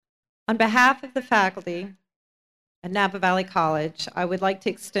On behalf of the faculty at Napa Valley College, I would like to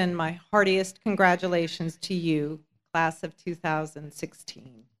extend my heartiest congratulations to you, class of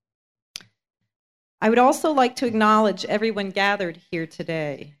 2016. I would also like to acknowledge everyone gathered here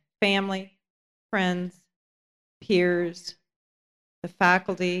today, family, friends, peers, the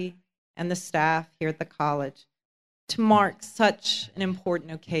faculty, and the staff here at the college, to mark such an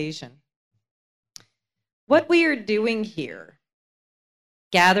important occasion. What we are doing here,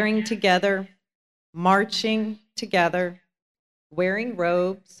 gathering together, marching together, wearing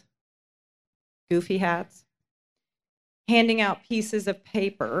robes, goofy hats, handing out pieces of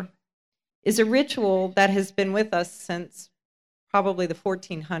paper, is a ritual that has been with us since probably the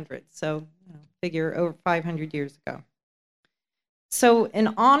 1400s, so figure over 500 years ago. So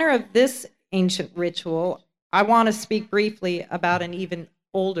in honor of this ancient ritual, I want to speak briefly about an even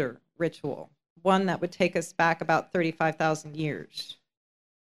older ritual, one that would take us back about 35,000 years.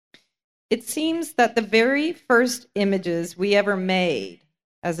 It seems that the very first images we ever made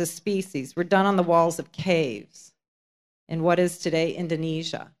as a species were done on the walls of caves in what is today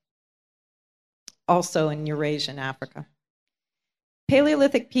Indonesia, also in Eurasian Africa.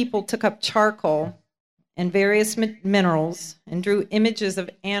 Paleolithic people took up charcoal and various minerals and drew images of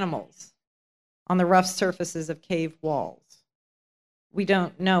animals on the rough surfaces of cave walls. We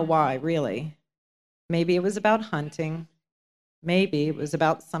don't know why, really. Maybe it was about hunting. Maybe it was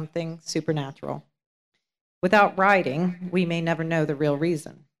about something supernatural. Without writing, we may never know the real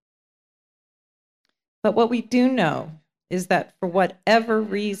reason. But what we do know is that for whatever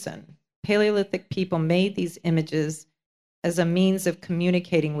reason, Paleolithic people made these images as a means of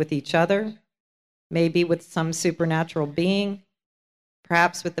communicating with each other, maybe with some supernatural being,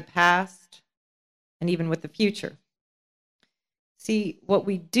 perhaps with the past, and even with the future. See, what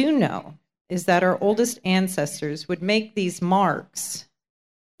we do know is that our oldest ancestors would make these marks,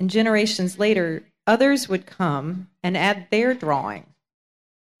 and generations later, others would come and add their drawing,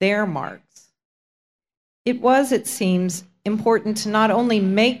 their marks. It was, it seems, important to not only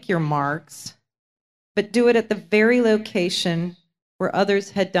make your marks, but do it at the very location where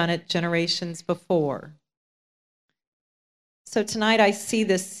others had done it generations before. So tonight I see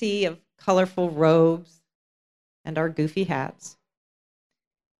this sea of colorful robes and our goofy hats.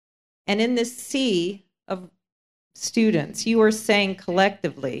 And in this sea of students, you are saying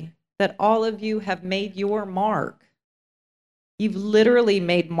collectively that all of you have made your mark. You've literally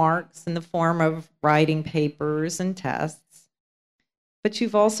made marks in the form of writing papers and tests, but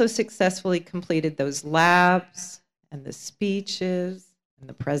you've also successfully completed those labs and the speeches and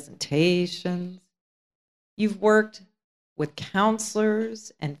the presentations. You've worked with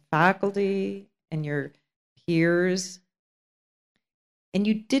counselors and faculty and your peers. And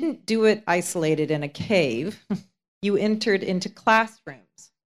you didn't do it isolated in a cave. You entered into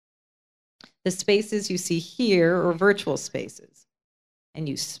classrooms. The spaces you see here are virtual spaces. And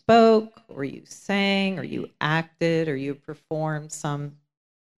you spoke, or you sang, or you acted, or you performed some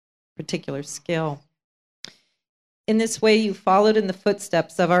particular skill. In this way, you followed in the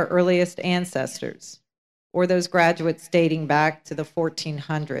footsteps of our earliest ancestors, or those graduates dating back to the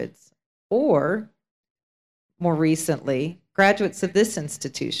 1400s, or more recently, graduates of this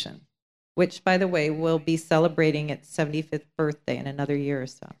institution, which, by the way, will be celebrating its 75th birthday in another year or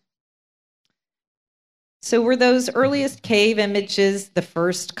so. So were those earliest cave images the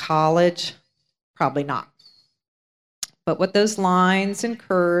first college? Probably not. But what those lines and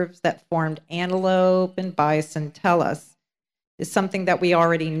curves that formed antelope and bison tell us is something that we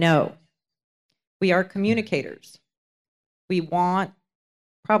already know. We are communicators. We want,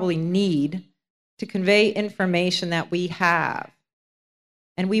 probably need, to convey information that we have.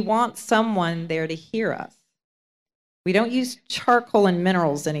 And we want someone there to hear us. We don't use charcoal and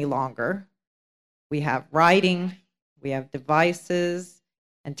minerals any longer. We have writing, we have devices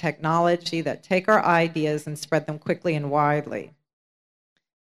and technology that take our ideas and spread them quickly and widely.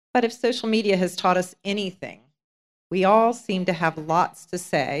 But if social media has taught us anything, we all seem to have lots to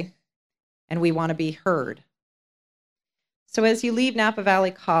say, and we want to be heard. So as you leave Napa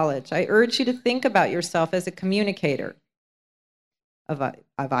Valley College, I urge you to think about yourself as a communicator of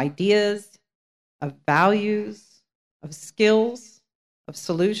ideas, of values, of skills, of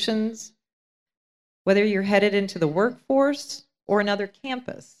solutions. Whether you're headed into the workforce or another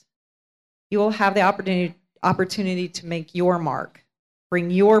campus, you will have the opportunity to make your mark,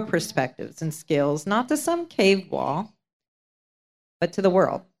 bring your perspectives and skills, not to some cave wall, but to the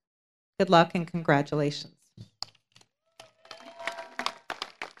world. Good luck and congratulations.